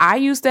I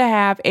used to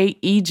have a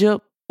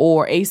Egypt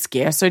or a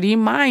scarcity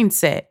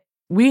mindset.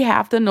 We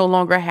have to no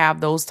longer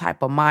have those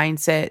type of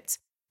mindsets,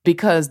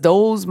 because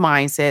those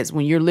mindsets,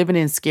 when you're living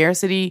in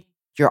scarcity,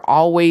 you're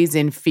always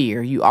in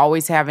fear. You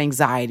always have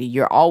anxiety.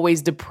 You're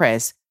always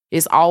depressed.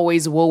 It's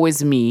always woe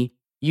is me.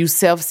 You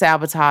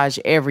self-sabotage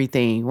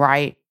everything,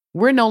 right?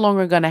 We're no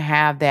longer going to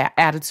have that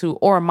attitude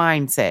or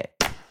mindset.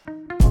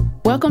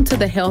 Welcome to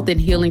the Health and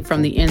Healing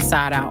from the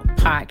Inside Out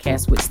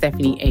podcast with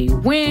Stephanie A.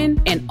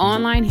 Wynn, an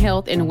online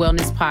health and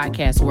wellness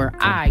podcast where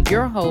I,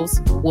 your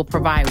host, will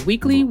provide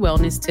weekly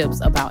wellness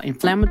tips about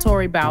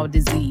inflammatory bowel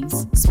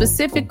disease,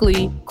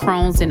 specifically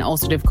Crohn's and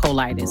ulcerative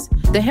colitis.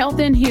 The Health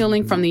and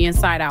Healing from the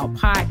Inside Out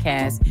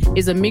podcast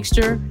is a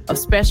mixture of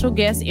special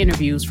guest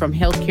interviews from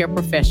healthcare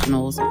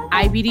professionals,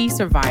 IBD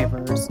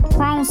survivors,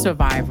 Crohn's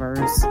survivors,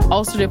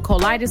 ulcerative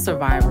colitis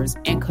survivors,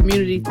 and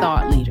community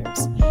thought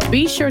leaders.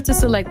 Be sure to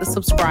select the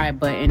subscribe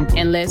button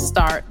and let's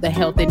start the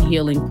health and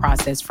healing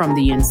process from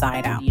the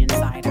inside out.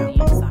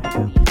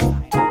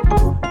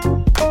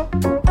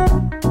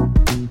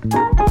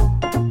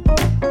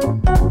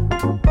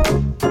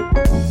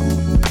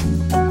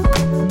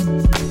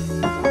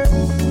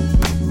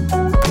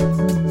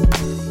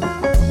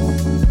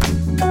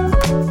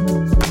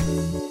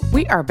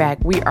 We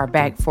are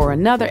back for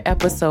another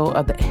episode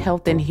of the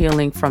Health and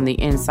Healing from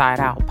the Inside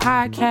Out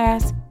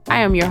podcast. I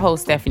am your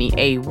host, Stephanie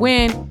A.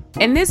 Wynn.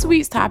 In this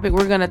week's topic,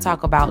 we're going to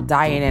talk about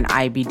diet and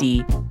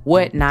IBD,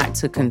 what not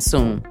to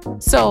consume.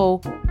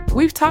 So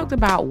we've talked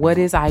about what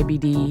is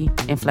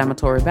IBD,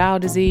 inflammatory bowel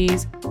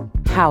disease,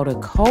 how to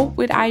cope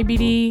with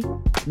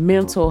IBD,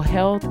 mental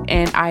health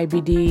and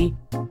IBD,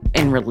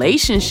 and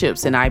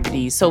relationships in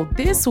IBD. So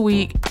this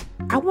week,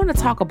 I want to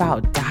talk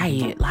about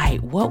diet, like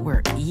what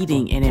we're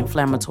eating in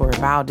inflammatory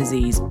bowel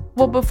disease.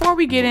 Well, before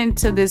we get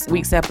into this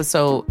week's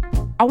episode,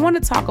 I want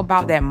to talk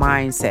about that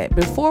mindset.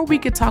 Before we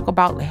could talk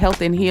about health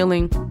and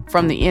healing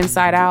from the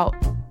inside out,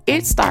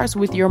 it starts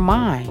with your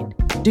mind.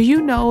 Do you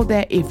know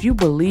that if you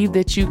believe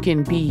that you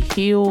can be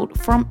healed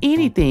from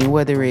anything,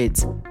 whether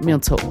it's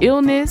mental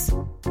illness,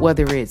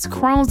 whether it's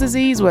Crohn's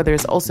disease, whether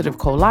it's ulcerative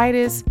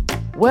colitis,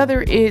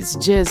 whether it's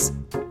just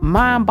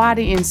mind,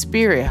 body, and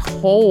spirit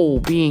whole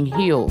being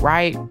healed,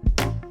 right?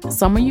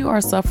 Some of you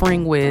are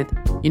suffering with,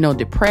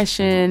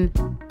 depression,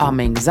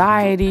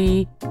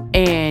 anxiety,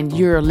 and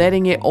you're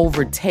letting it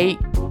overtake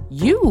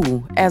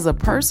you as a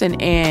person.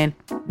 And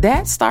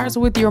that starts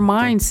with your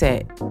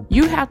mindset.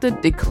 You have to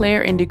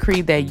declare and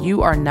decree that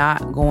you are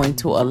not going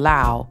to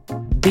allow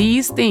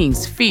these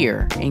things,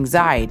 fear,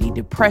 anxiety,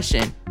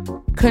 depression,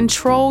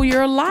 control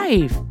your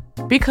life.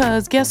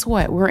 Because guess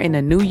what? We're in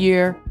a new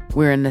year.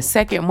 We're in the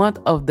second month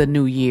of the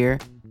new year,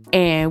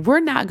 and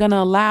we're not going to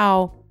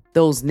allow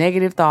those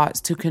negative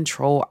thoughts to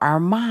control our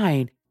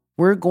mind.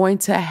 We're going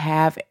to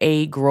have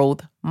a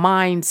growth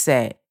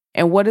mindset.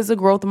 And what is a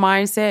growth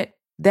mindset?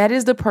 That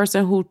is the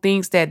person who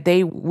thinks that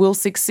they will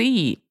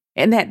succeed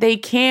and that they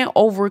can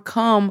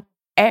overcome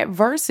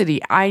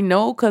adversity. I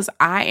know, because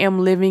I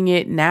am living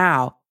it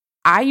now.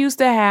 I used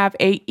to have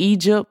a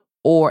Egypt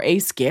or a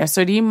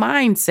scarcity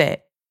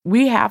mindset.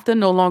 We have to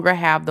no longer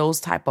have those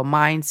type of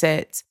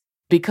mindsets,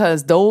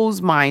 because those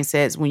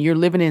mindsets, when you're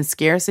living in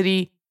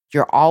scarcity,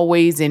 you're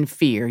always in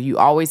fear. You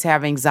always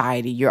have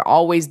anxiety. You're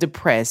always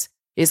depressed.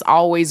 It's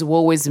always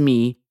woe is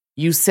me.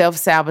 You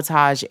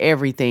self-sabotage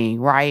everything,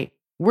 right?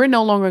 We're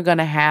no longer going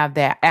to have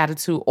that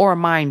attitude or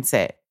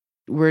mindset.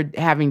 We're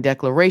having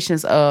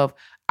declarations of,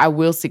 I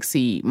will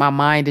succeed. My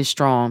mind is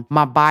strong.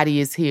 My body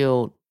is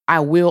healed.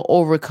 I will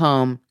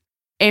overcome.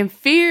 And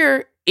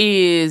fear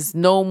is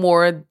no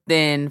more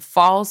than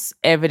false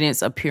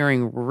evidence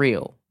appearing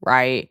real,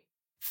 right?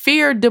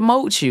 Fear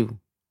demotes you.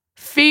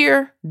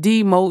 Fear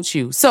demotes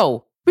you.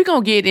 So we're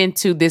going to get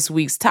into this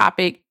week's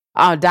topic,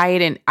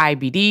 diet and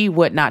IBD,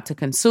 what not to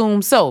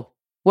consume. So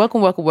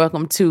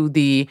welcome to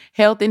the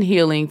Health and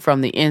Healing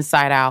from the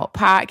Inside Out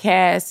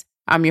podcast.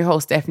 I'm your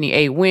host, Stephanie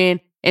A. Wynn.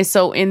 And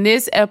so in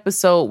this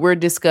episode, we're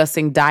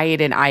discussing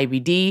diet and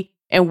IBD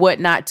and what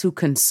not to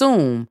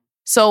consume.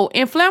 So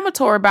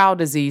inflammatory bowel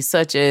disease,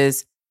 such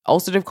as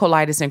ulcerative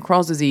colitis and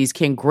Crohn's disease,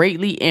 can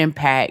greatly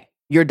impact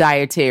your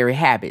dietary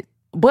habit.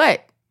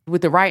 But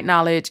with the right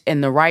knowledge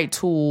and the right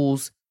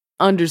tools,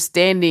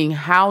 understanding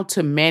how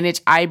to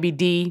manage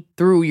IBD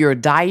through your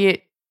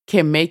diet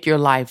can make your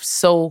life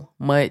so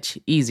much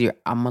easier.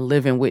 I'm a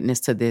living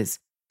witness to this.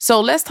 So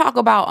let's talk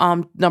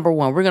about number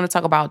one. We're going to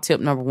talk about tip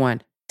number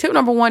one. Tip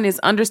number one is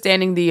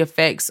understanding the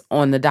effects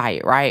on the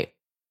diet, right?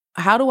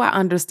 How do I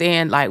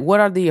understand, what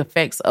are the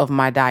effects of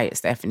my diet,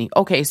 Stephanie?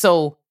 Okay,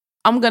 so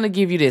I'm going to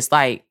give you this.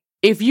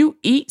 If you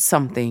eat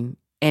something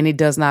and it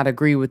does not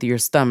agree with your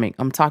stomach,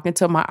 I'm talking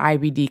to my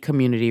IBD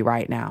community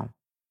right now.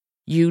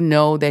 You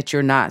know that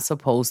you're not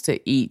supposed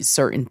to eat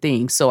certain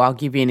things. So I'll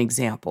give you an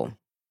example.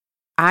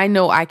 I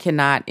know I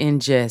cannot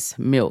ingest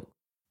milk,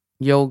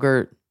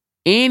 yogurt,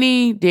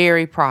 any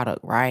dairy product,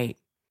 right?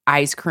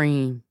 Ice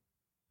cream,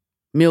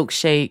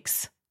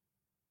 milkshakes.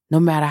 No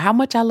matter how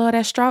much I love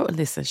that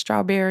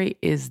strawberry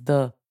is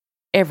the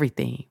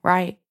everything,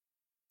 right?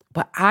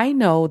 But I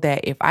know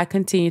that if I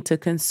continue to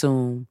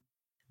consume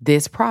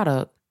this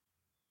product,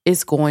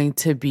 it's going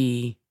to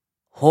be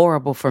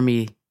horrible for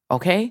me.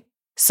 Okay.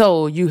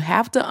 So you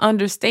have to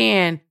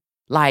understand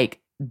like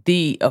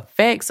the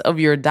effects of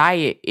your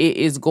diet, it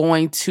is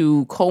going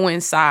to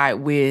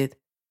coincide with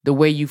the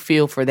way you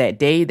feel for that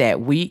day,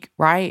 that week,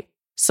 right?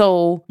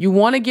 So you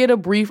want to get a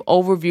brief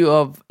overview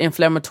of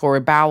inflammatory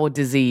bowel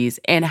disease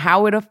and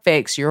how it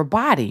affects your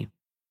body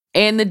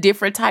and the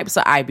different types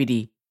of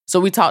IBD. So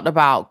we talked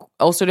about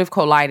ulcerative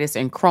colitis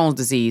and Crohn's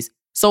disease.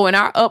 So in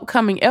our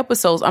upcoming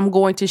episodes, I'm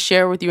going to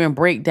share with you and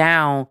break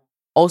down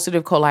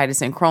ulcerative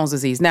colitis and Crohn's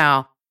disease.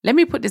 Now, let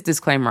me put this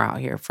disclaimer out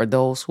here for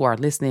those who are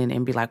listening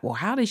and be like, well,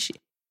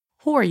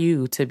 who are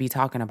you to be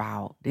talking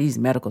about these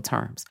medical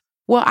terms?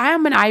 Well, I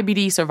am an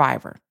IBD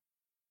survivor.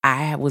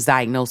 I was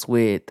diagnosed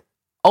with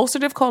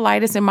ulcerative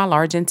colitis in my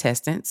large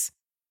intestines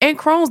and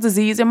Crohn's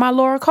disease in my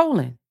lower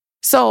colon.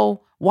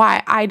 So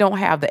why I don't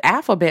have the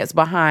alphabets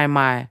behind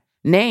my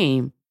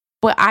name,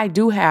 but I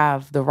do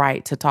have the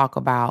right to talk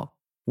about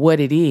what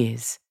it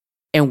is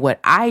and what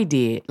I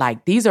did.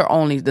 Like, these are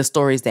only the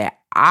stories that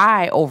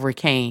I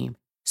overcame.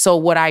 So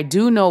what I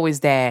do know is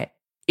that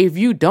if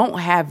you don't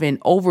have an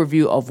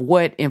overview of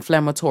what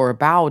inflammatory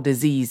bowel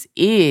disease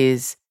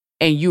is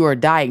and you are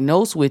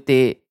diagnosed with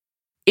it,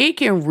 it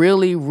can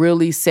really,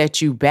 really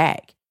set you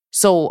back.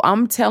 So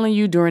I'm telling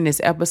you during this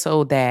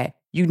episode that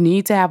you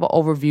need to have an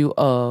overview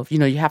of,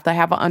 you have to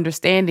have an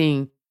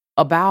understanding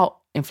about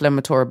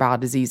inflammatory bowel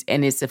disease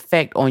and its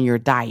effect on your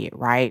diet,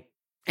 right?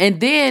 And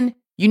then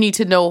you need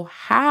to know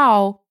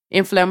how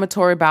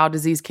inflammatory bowel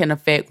disease can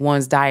affect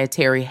one's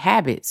dietary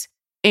habits,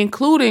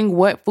 including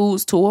what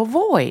foods to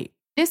avoid.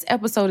 This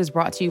episode is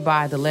brought to you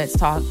by the Let's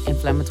Talk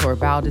Inflammatory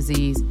Bowel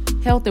Disease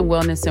Health and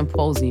Wellness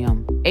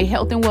Symposium, a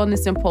health and wellness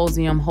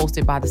symposium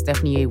hosted by the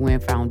Stephanie A. Wynn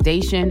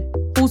Foundation,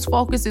 whose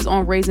focus is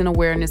on raising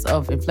awareness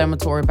of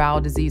inflammatory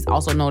bowel disease,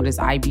 also known as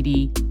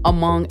IBD,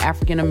 among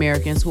African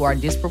Americans who are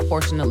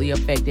disproportionately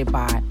affected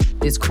by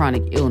this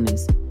chronic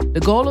illness.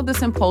 The goal of the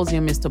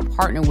symposium is to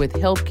partner with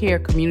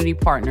healthcare community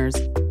partners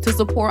to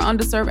support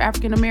underserved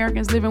African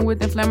Americans living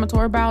with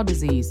inflammatory bowel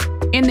disease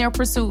in their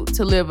pursuit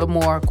to live a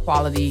more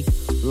quality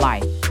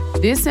life.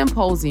 This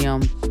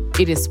symposium,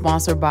 it is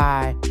sponsored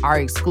by our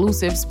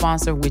exclusive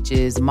sponsor, which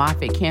is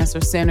Moffitt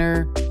Cancer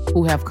Center,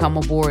 who have come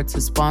aboard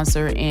to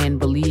sponsor and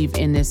believe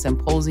in this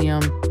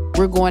symposium.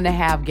 We're going to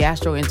have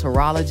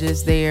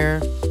gastroenterologists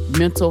there,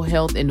 mental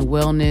health and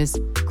wellness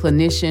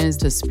clinicians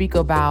to speak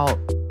about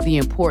the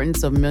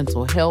importance of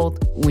mental health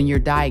when you're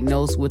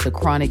diagnosed with a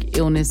chronic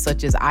illness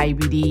such as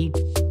IBD.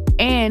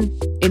 And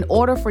in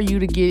order for you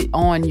to get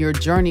on your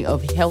journey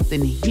of health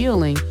and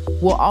healing,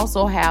 we'll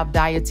also have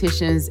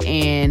dietitians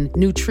and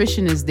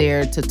nutritionists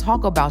there to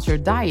talk about your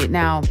diet.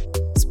 Now,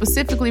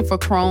 specifically for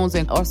Crohn's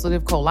and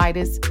ulcerative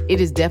colitis, it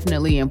is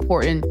definitely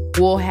important.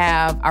 We'll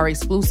have our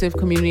exclusive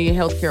community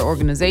healthcare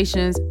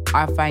organizations,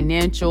 our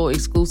financial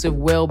exclusive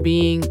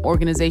well-being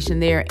organization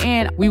there,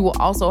 and we will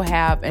also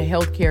have a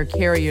healthcare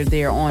carrier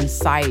there on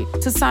site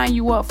to sign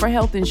you up for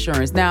health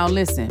insurance. Now,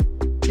 listen,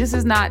 this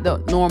is not the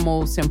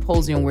normal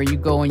symposium where you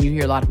go and you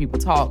hear a lot of people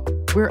talk.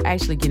 We're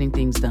actually getting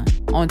things done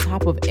on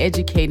top of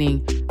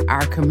educating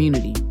our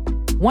community.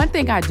 One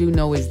thing I do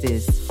know is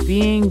this: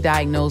 being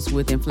diagnosed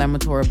with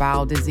inflammatory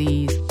bowel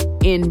disease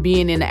and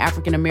being in the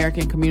African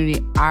American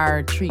community,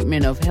 our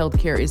treatment of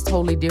healthcare is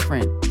totally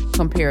different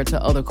compared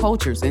to other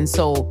cultures. And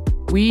so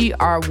we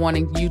are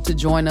wanting you to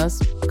join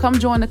us. Come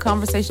join the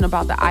conversation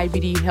about the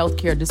IBD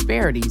healthcare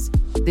disparities.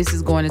 This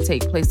is going to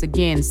take place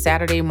again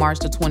Saturday, March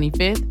the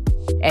 25th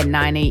at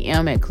 9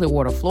 a.m. at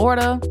Clearwater,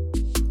 Florida.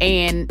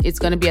 And it's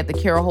going to be at the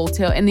Carroll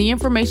Hotel. And the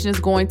information is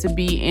going to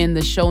be in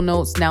the show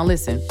notes. Now,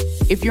 listen,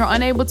 if you're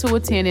unable to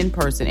attend in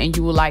person and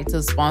you would like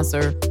to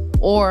sponsor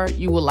or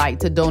you would like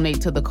to donate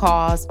to the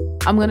cause,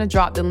 I'm going to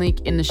drop the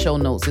link in the show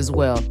notes as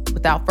well.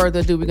 Without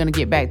further ado, we're going to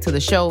get back to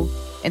the show.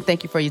 And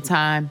thank you for your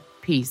time.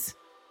 Peace.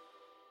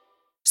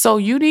 So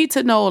you need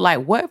to know,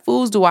 like, what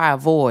foods do I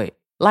avoid?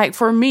 Like,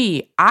 for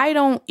me, I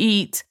don't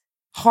eat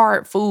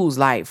hard foods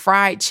like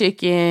fried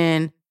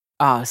chicken,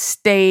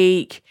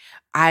 steak.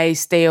 I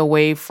stay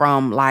away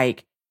from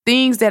like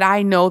things that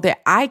I know that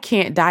I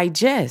can't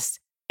digest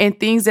and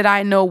things that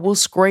I know will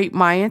scrape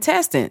my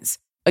intestines.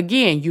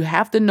 Again, you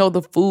have to know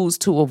the foods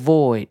to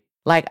avoid.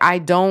 Like, I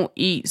don't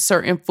eat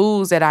certain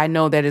foods that I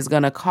know that is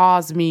going to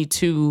cause me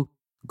to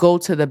go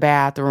to the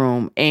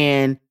bathroom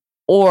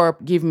or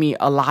give me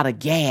a lot of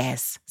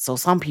gas. So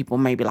some people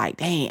may be like,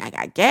 dang, I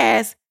got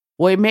gas.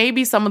 Well, it may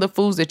be some of the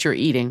foods that you're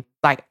eating.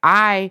 Like,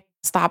 I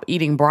stopped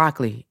eating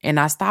broccoli, and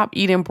I stopped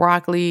eating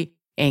broccoli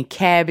and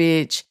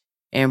cabbage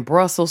and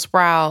Brussels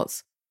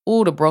sprouts.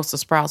 Ooh, the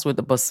Brussels sprouts with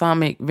the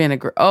balsamic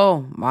vinegar.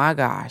 Oh my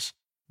gosh.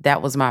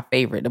 That was my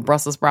favorite. The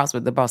Brussels sprouts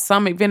with the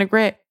balsamic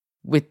vinaigrette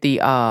with the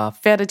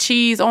feta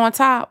cheese on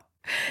top.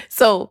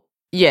 So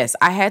yes,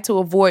 I had to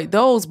avoid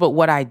those. But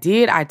what I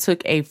did, I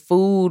took a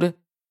food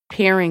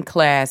pairing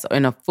class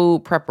and a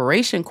food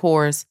preparation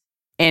course,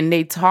 and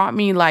they taught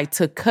me like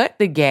to cut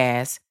the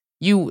gas.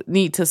 You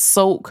need to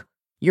soak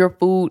your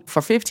food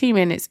for 15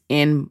 minutes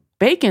in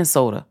baking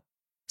soda.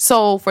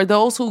 So for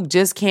those who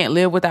just can't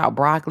live without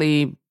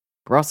broccoli,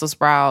 Brussels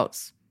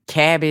sprouts,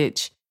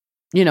 cabbage,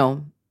 you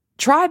know,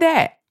 try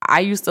that.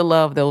 I used to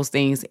love those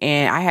things,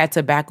 and I had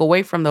to back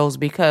away from those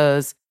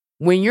because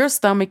when your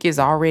stomach is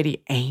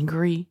already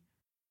angry,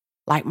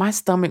 like my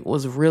stomach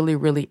was really,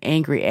 really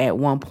angry at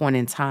one point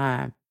in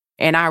time.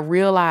 And I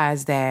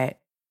realized that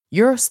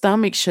your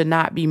stomach should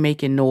not be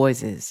making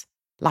noises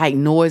like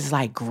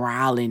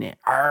growling and,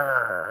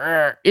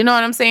 you know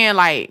what I'm saying?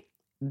 Like,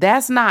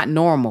 that's not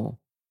normal.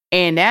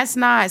 And that's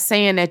not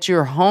saying that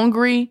you're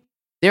hungry.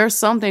 There's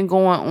something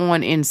going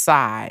on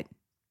inside.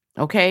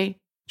 Okay?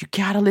 You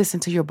got to listen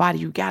to your body.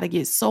 You got to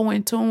get so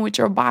in tune with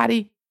your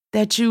body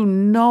that you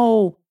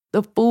know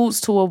the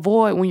foods to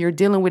avoid when you're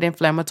dealing with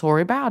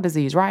inflammatory bowel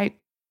disease, right?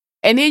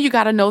 And then you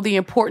got to know the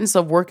importance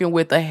of working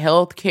with a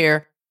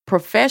healthcare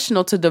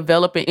professional to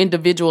develop an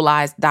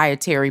individualized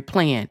dietary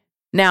plan.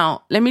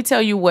 Now, let me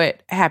tell you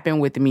what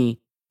happened with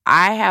me.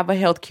 I have a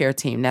healthcare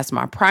team. That's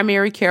my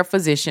primary care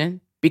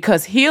physician,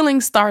 because healing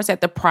starts at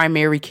the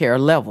primary care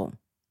level.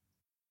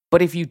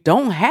 But if you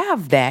don't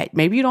have that,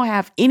 maybe you don't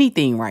have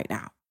anything right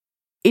now,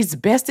 it's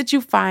best that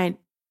you find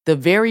the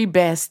very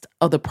best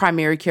of the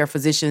primary care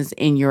physicians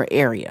in your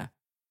area.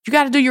 You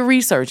got to do your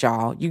research,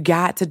 y'all. You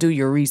got to do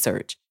your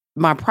research.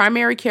 My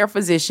primary care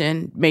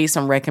physician made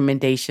some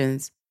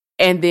recommendations,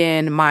 and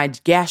then my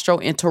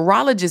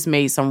gastroenterologist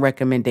made some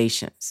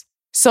recommendations.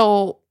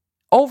 So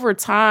over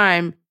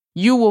time,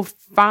 you will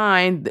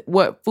find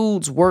what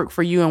foods work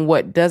for you and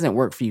what doesn't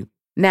work for you.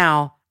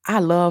 Now, I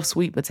love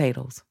sweet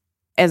potatoes.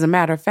 As a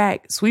matter of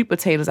fact, sweet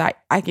potatoes,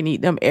 I can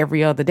eat them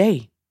every other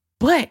day.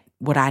 But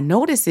what I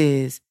notice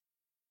is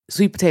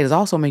sweet potatoes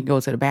also make me go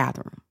to the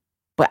bathroom.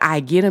 But I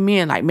get them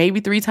in like maybe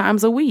 3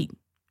 times a week.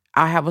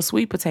 I have a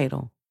sweet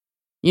potato.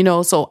 You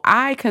know, so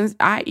I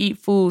eat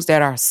foods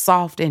that are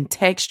soft in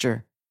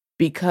texture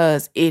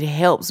because it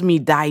helps me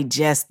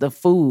digest the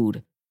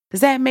food.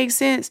 Does that make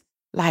sense?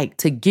 Like,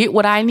 to get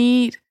what I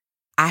need,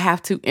 I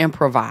have to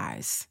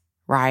improvise,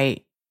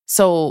 right?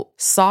 So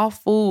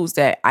soft foods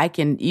that I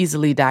can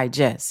easily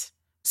digest.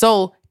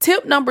 So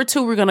tip number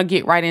 2, we're going to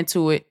get right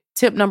into it.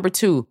 Tip number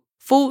 2,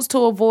 foods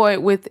to avoid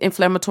with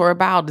inflammatory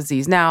bowel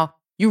disease. Now,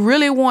 you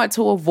really want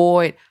to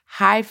avoid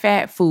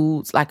high-fat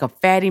foods like a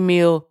fatty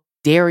meal,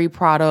 dairy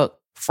product,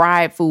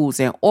 fried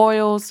foods, and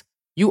oils.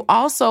 You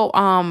also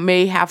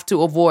may have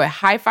to avoid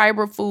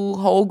high-fiber food,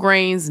 whole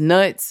grains,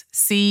 nuts,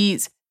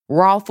 seeds,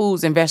 raw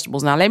foods, and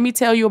vegetables. Now, let me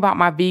tell you about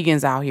my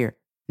vegans out here.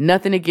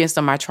 Nothing against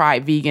them. I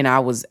tried vegan. I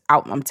was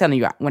out. I'm telling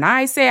you, when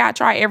I say I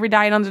try every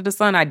diet under the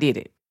sun, I did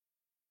it.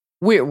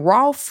 With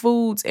raw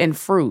foods and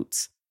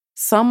fruits,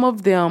 some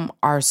of them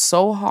are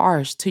so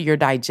harsh to your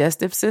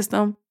digestive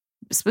system,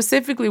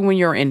 specifically when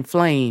you're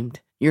inflamed,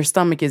 your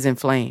stomach is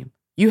inflamed.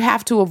 You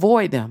have to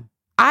avoid them.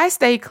 I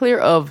stay clear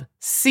of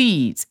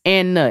seeds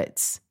and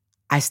nuts.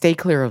 I stay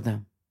clear of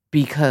them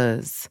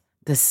because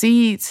the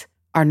seeds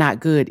are not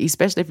good,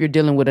 especially if you're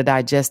dealing with a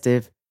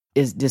digestive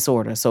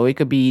disorder. So it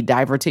could be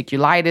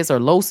diverticulitis or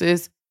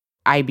losis,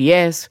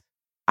 IBS,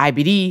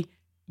 IBD.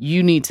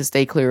 You need to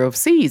stay clear of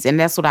seeds. And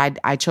that's what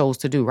I chose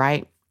to do,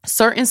 right?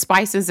 Certain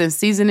spices and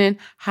seasoning,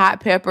 hot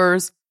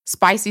peppers,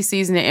 spicy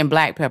seasoning, and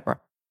black pepper.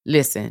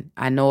 Listen,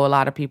 I know a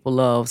lot of people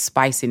love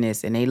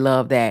spiciness and they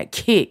love that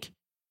kick.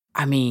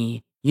 I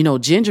mean, you know,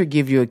 ginger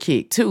give you a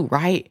kick too,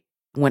 right?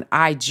 When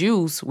I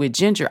juice with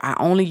ginger, I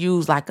only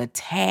use like a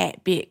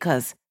tad bit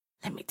because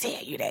let me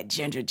tell you, that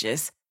ginger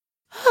just,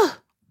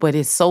 but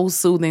it's so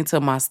soothing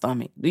to my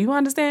stomach. Do you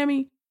understand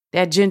me?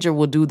 That ginger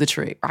will do the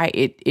trick, right?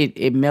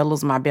 It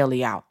mellows my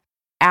belly out.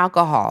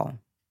 Alcohol.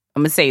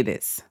 I'm going to say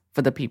this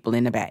for the people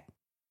in the back.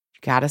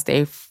 You got to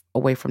stay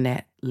away from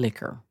that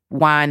liquor.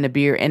 Wine, the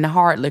beer, and the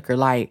hard liquor.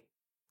 Like,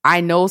 I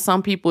know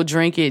some people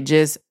drink it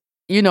just,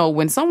 you know,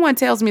 when someone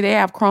tells me they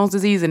have Crohn's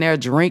disease and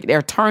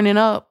they're turning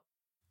up,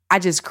 I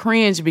just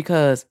cringe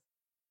because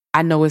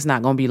I know it's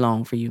not going to be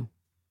long for you.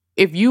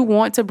 If you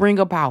want to bring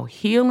about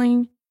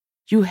healing,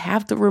 you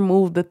have to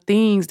remove the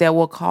things that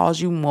will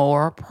cause you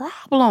more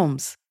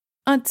problems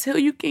until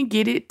you can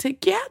get it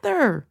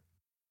together.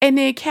 And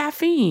then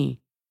caffeine,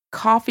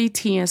 coffee,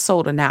 tea, and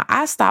soda. Now,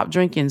 I stopped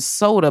drinking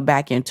soda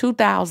back in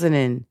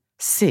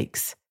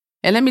 2006.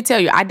 And let me tell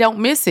you, I don't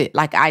miss it.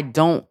 Like, I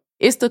don't.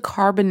 It's the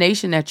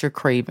carbonation that you're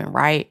craving,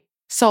 right?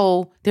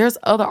 So there's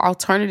other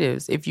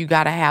alternatives if you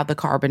got to have the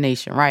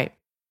carbonation, right?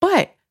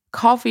 But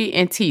coffee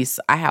and tea.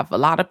 I have a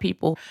lot of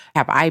people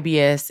have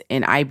IBS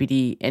and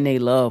IBD and they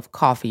love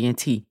coffee and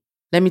tea.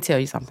 Let me tell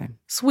you something.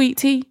 Sweet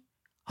tea.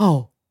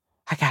 Oh,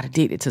 I got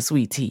addicted to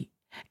sweet tea.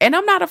 And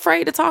I'm not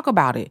afraid to talk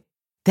about it.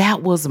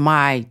 That was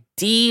my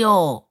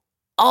deal.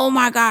 Oh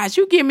my gosh,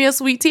 you give me a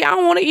sweet tea, I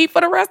don't want to eat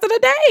for the rest of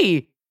the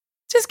day.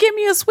 Just give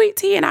me a sweet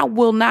tea and I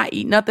will not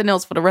eat nothing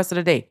else for the rest of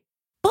the day.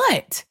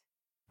 But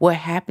what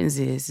happens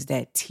is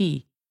that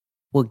tea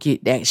will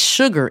get that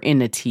sugar in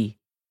the tea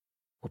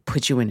will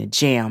put you in a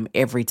jam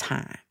every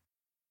time.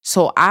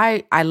 So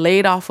I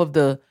laid off of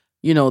the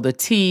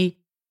tea.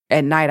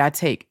 At night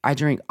I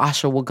drink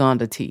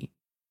ashwagandha tea.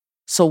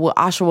 So what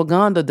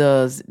ashwagandha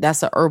does,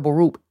 that's a herbal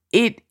root.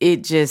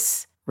 It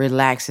just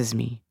relaxes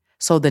me.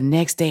 So the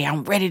next day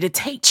I'm ready to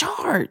take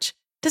charge.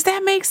 Does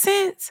that make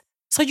sense?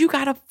 So you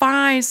got to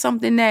find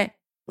something that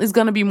is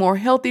going to be more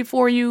healthy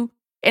for you.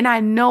 And I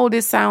know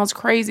this sounds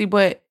crazy,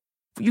 but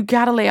you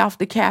got to lay off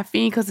the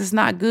caffeine because it's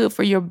not good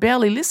for your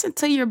belly. Listen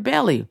to your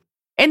belly.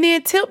 And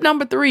then tip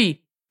number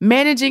 3,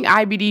 managing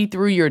IBD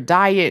through your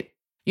diet.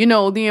 You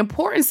know, the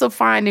importance of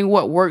finding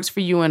what works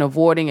for you and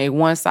avoiding a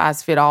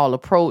one-size-fits-all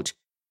approach.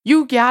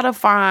 You got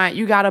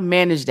to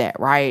manage that,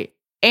 right?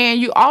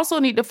 And you also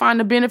need to find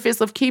the benefits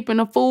of keeping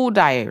a food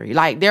diary.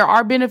 Like, there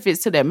are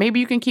benefits to that. Maybe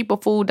you can keep a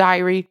food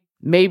diary.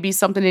 Maybe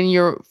something in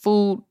your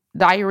food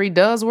diary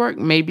does work.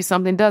 Maybe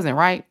something doesn't,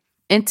 right?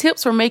 And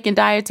tips for making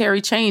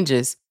dietary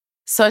changes,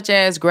 such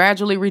as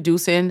gradually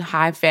reducing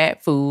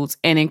high-fat foods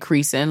and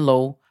increasing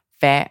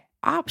low-fat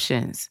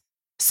options.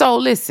 So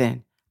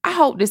listen, I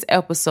hope this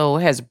episode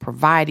has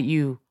provided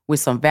you with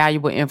some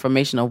valuable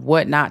information of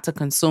what not to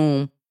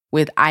consume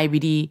with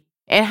IBD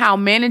and how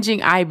managing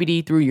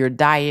IBD through your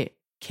diet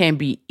can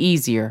be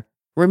easier.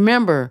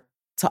 Remember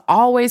to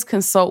always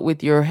consult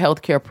with your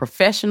healthcare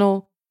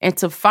professional and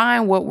to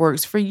find what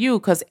works for you,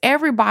 because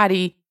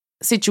everybody's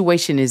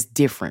situation is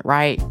different,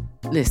 right?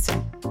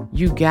 Listen,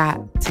 you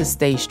got to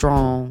stay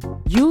strong.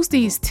 Use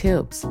these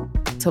tips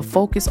to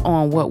focus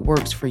on what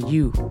works for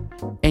you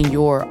in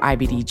your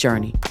IBD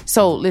journey.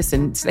 So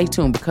listen, stay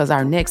tuned, because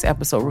our next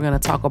episode, we're going to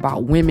talk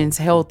about women's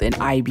health and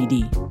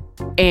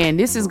IBD. And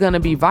this is going to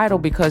be vital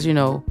because, you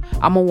know,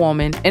 I'm a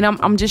woman and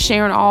I'm just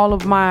sharing all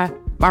of my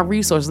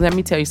resources. Let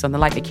me tell you something,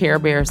 like the Care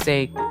Bears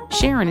say,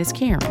 sharing is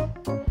caring.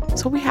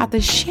 So we have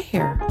to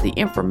share the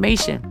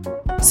information.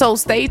 So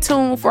stay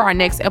tuned for our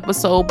next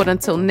episode. But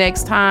until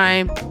next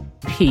time,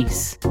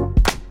 peace.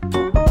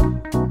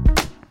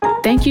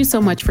 Thank you so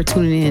much for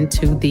tuning in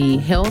to the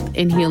Health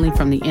and Healing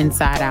from the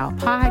Inside Out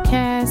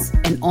podcast,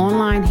 an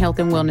online health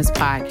and wellness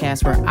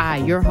podcast where I,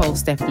 your host,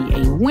 Stephanie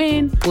A.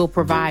 Wynn, will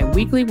provide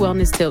weekly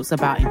wellness tips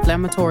about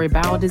inflammatory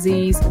bowel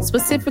disease,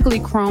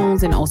 specifically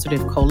Crohn's and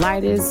ulcerative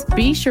colitis.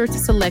 Be sure to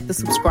select the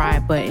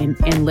subscribe button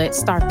and let's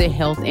start the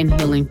health and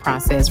healing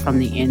process from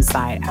the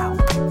inside out.